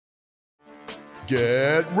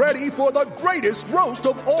Get ready for the greatest roast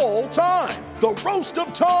of all time, the Roast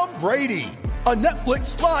of Tom Brady, a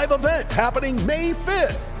Netflix live event happening May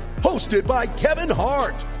 5th. Hosted by Kevin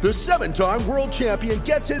Hart, the 7-time world champion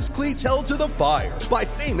gets his cleats held to the fire by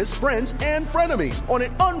famous friends and frenemies on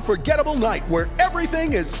an unforgettable night where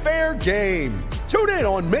everything is fair game. Tune in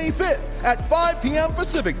on May 5th at 5 p.m.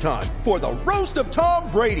 Pacific time for the Roast of Tom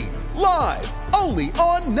Brady, live only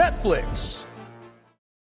on Netflix.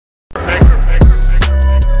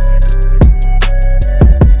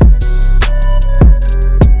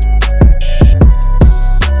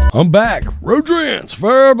 I'm back. Rodrance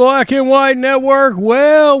for Black and White Network.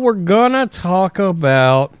 Well, we're going to talk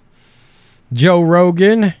about Joe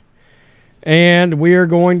Rogan, and we are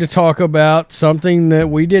going to talk about something that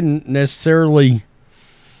we didn't necessarily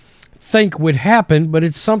think would happen, but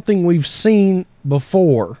it's something we've seen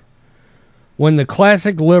before. When the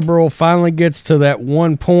classic liberal finally gets to that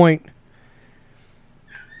one point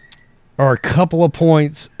or a couple of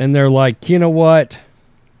points, and they're like, you know what?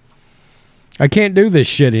 I can't do this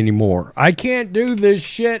shit anymore. I can't do this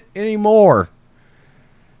shit anymore.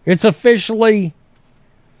 It's officially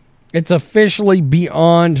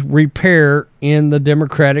beyond repair in the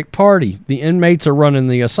Democratic Party. The inmates are running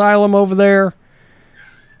the asylum over there.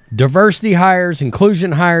 Diversity hires,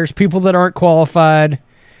 inclusion hires, people that aren't qualified.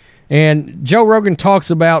 And Joe Rogan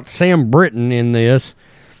talks about Sam Brinton in this,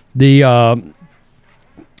 the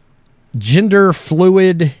gender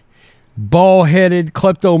fluid, ball-headed,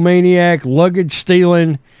 kleptomaniac,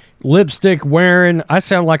 luggage-stealing, lipstick-wearing. I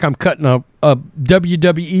sound like I'm cutting a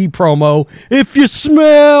WWE promo. If you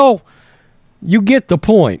smell, you get the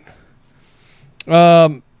point.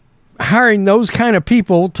 Hiring those kind of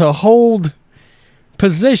people to hold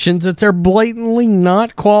positions that they're blatantly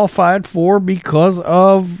not qualified for because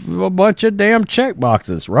of a bunch of damn check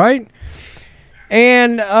boxes, right?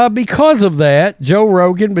 And because of that, Joe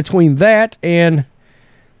Rogan, between that and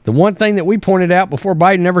the one thing that we pointed out before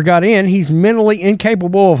Biden ever got in, he's mentally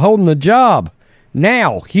incapable of holding the job.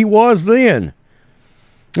 Now, he was then.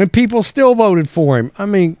 And people still voted for him. I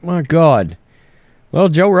mean, my God. Well,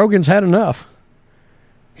 Joe Rogan's had enough.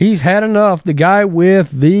 He's had enough. The guy with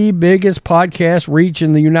the biggest podcast reach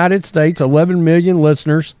in the United States, 11 million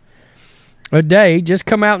listeners a day, just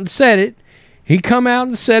come out and said it. He come out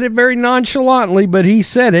and said it very nonchalantly, but he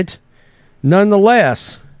said it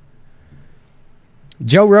nonetheless.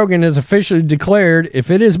 Joe Rogan has officially declared if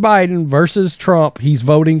it is Biden versus Trump, he's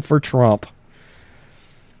voting for Trump.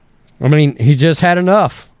 I mean, he just had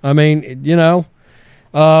enough. I mean, you know.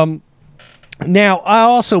 Now, I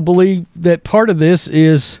also believe that part of this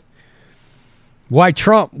is why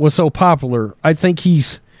Trump was so popular. I think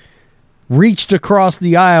he's reached across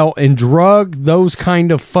the aisle and drug those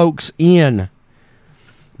kind of folks in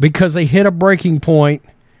because they hit a breaking point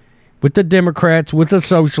with the Democrats, with the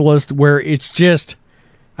socialists, where it's just,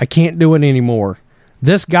 I can't do it anymore.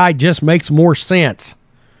 This guy just makes more sense.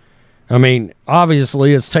 I mean,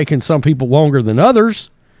 obviously it's taken some people longer than others,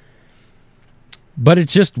 but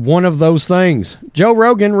it's just one of those things. Joe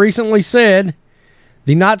Rogan recently said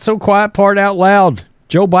the not so quiet part out loud.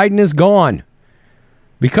 Joe Biden is gone.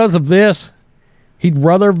 Because of this, he'd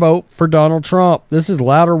rather vote for Donald Trump. This is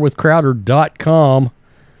louderwithcrowder.com.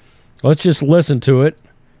 Let's just listen to it.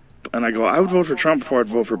 And I go, I would vote for Trump before I'd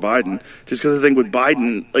vote for Biden, just because I think with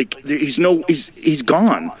Biden, like he's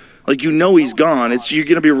gone. Like, you know, he's gone. You're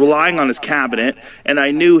going to be relying on his cabinet, and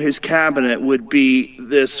I knew his cabinet would be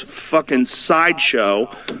this fucking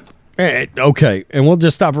sideshow. Okay, and we'll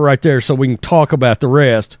just stop it right there so we can talk about the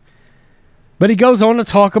rest. But he goes on to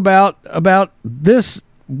talk about this,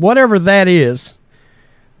 whatever that is,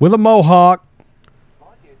 with a mohawk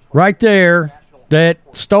right there that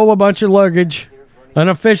stole a bunch of luggage, an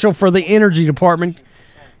official for the energy department.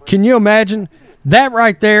 Can you imagine? That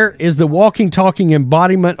right there is the walking, talking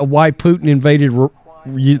embodiment of why Putin invaded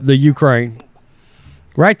the Ukraine.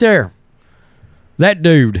 Right there. That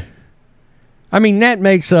dude. I mean, that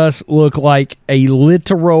makes us look like a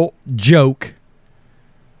literal joke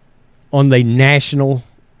on the national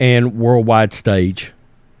and worldwide stage.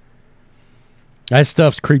 That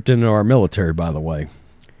stuff's creeped into our military, by the way.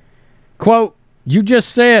 Quote, you just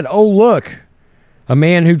said, oh, look, a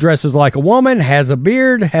man who dresses like a woman, has a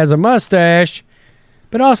beard, has a mustache,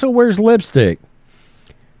 but also wears lipstick.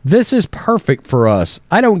 This is perfect for us.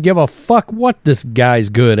 I don't give a fuck what this guy's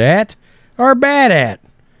good at or bad at.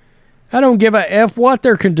 I don't give a F what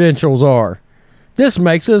their credentials are. This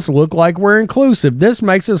makes us look like we're inclusive. This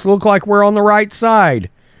makes us look like we're on the right side.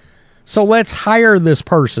 So let's hire this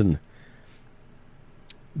person.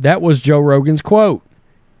 That was Joe Rogan's quote.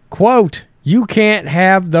 Quote, you can't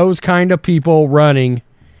have those kind of people running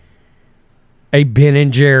a Ben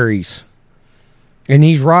and Jerry's. And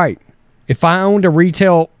he's right. If I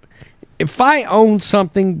owned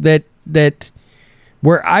something that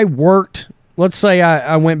where I worked, let's say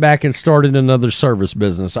I went back and started another service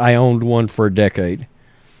business. I owned one for a decade.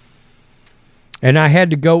 And I had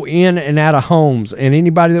to go in and out of homes. And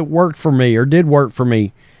anybody that worked for me or did work for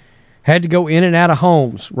me had to go in and out of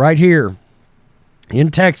homes right here in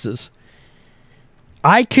Texas.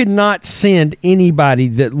 I could not send anybody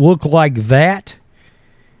that looked like that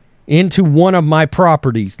into one of my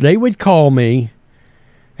properties. They would call me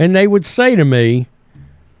and they would say to me,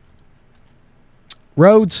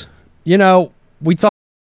 Rhodes, we thought...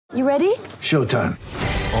 You ready? Showtime.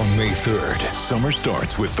 On May 3rd, summer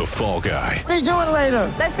starts with The Fall Guy. Let's do it later.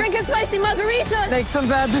 Let's drink a spicy margarita. Make some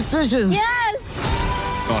bad decisions. Yes.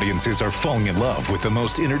 Audiences are falling in love with the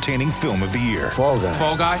most entertaining film of the year. Fall Guy.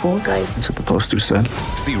 Fall Guy? Fall guy. That's what the poster said.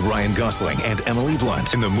 See Ryan Gosling and Emily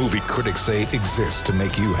Blunt in the movie critics say exists to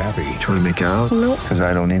make you happy. Trying to make it out? Nope. Because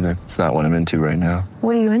I don't either. It's not what I'm into right now.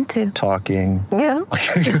 What are you into? Talking. Yeah.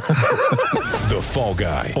 The Fall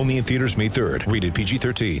Guy. Only in theaters May 3rd. Rated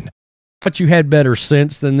PG-13. But you had better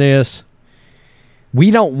sense than this.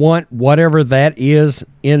 We don't want whatever that is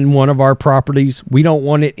in one of our properties. We don't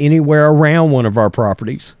want it anywhere around one of our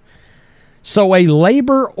properties. So a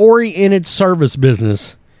labor-oriented service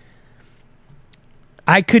business,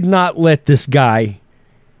 I could not let this guy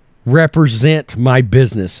represent my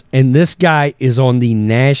business. And this guy is on the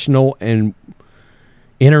national and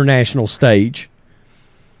international stage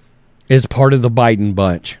as part of the Biden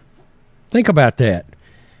bunch. Think about that.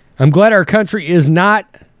 I'm glad our country is not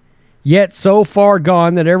yet so far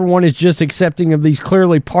gone that everyone is just accepting of these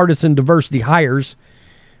clearly partisan diversity hires.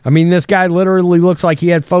 I mean, this guy literally looks like he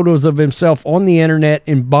had photos of himself on the internet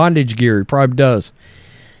in bondage gear. He probably does.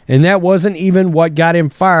 And that wasn't even what got him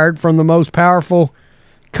fired from the most powerful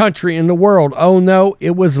country in the world. Oh, no,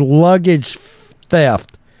 it was luggage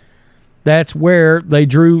theft. That's where they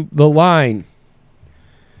drew the line.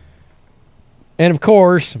 And, of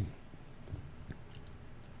course,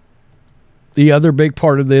 the other big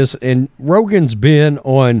part of this, and Rogan's been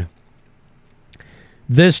on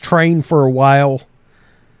this train for a while,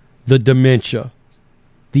 the dementia,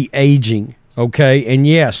 the aging, okay? And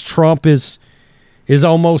yes, Trump is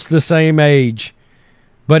almost the same age,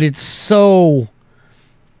 but it's so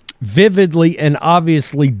vividly and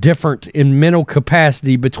obviously different in mental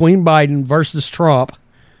capacity between Biden versus Trump.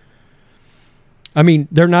 I mean,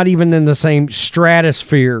 they're not even in the same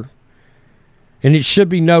stratosphere. And it should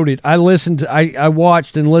be noted, I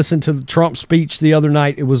watched and listened to the Trump speech the other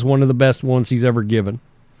night. It was one of the best ones he's ever given.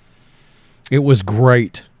 It was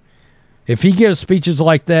great. If he gives speeches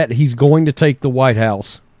like that, he's going to take the White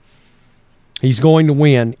House. He's going to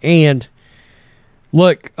win. And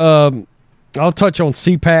look, I'll touch on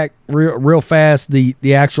CPAC real fast.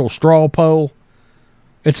 The actual straw poll,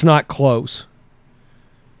 it's not close.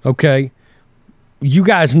 Okay? You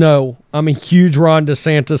guys know I'm a huge Ron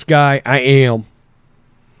DeSantis guy. I am.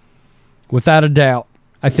 Without a doubt.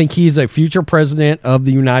 I think he's a future president of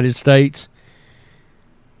the United States.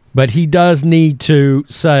 But he does need to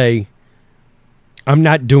say, I'm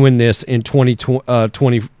not doing this in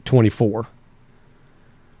 2024.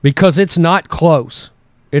 Because it's not close.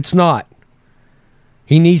 It's not.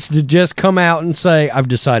 He needs to just come out and say, I've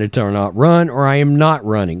decided to not run, or I am not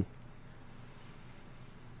running.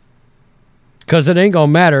 Because it ain't going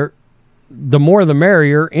to matter. The more the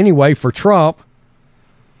merrier anyway for Trump.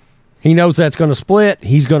 He knows that's going to split.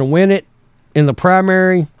 He's going to win it in the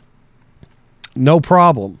primary. No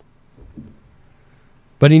problem.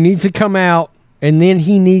 But he needs to come out, and then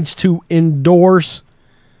he needs to endorse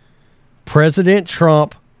President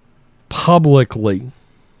Trump publicly.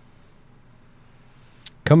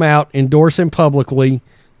 Come out, endorse him publicly.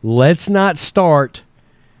 Let's not start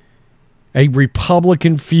a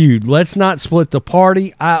Republican feud. Let's not split the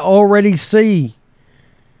party. I already see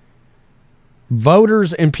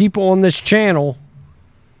voters and people on this channel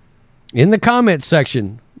in the comment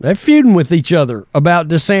section, they're feuding with each other about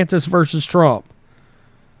DeSantis versus Trump.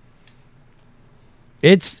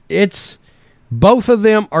 It's both of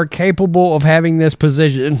them are capable of having this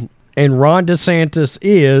position, and Ron DeSantis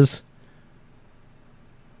is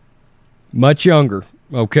much younger,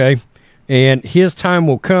 okay? And his time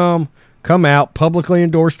will come out, publicly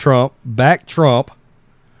endorse Trump, back Trump,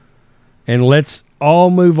 and let's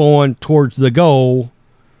all move on towards the goal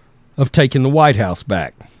of taking the White House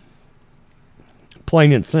back.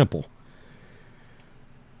 Plain and simple.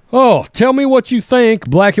 Oh, tell me what you think,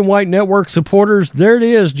 Black and White Network supporters. There it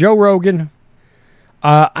is, Joe Rogan.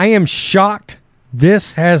 I am shocked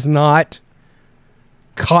this has not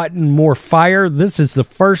caught more fire. This is the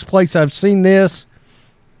first place I've seen this.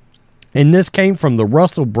 And this came from the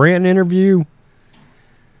Russell Brand interview.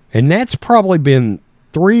 And that's probably been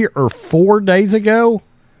 3 or 4 days ago.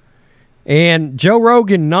 And Joe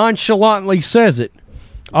Rogan nonchalantly says it.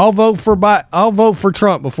 I'll vote for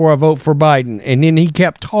Trump before I vote for Biden. And then he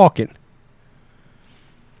kept talking.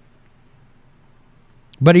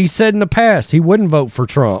 But he said in the past he wouldn't vote for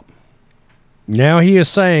Trump. Now he is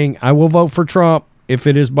saying, I will vote for Trump if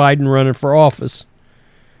it is Biden running for office.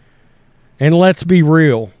 And let's be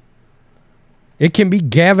real. It can be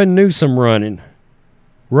Gavin Newsom running.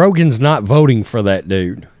 Rogan's not voting for that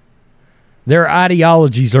dude. Their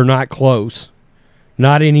ideologies are not close.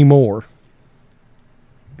 Not anymore.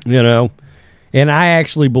 You know? And I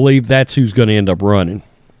actually believe that's who's going to end up running.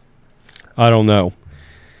 I don't know.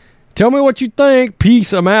 Tell me what you think.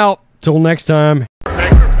 Peace. I'm out. Till next time.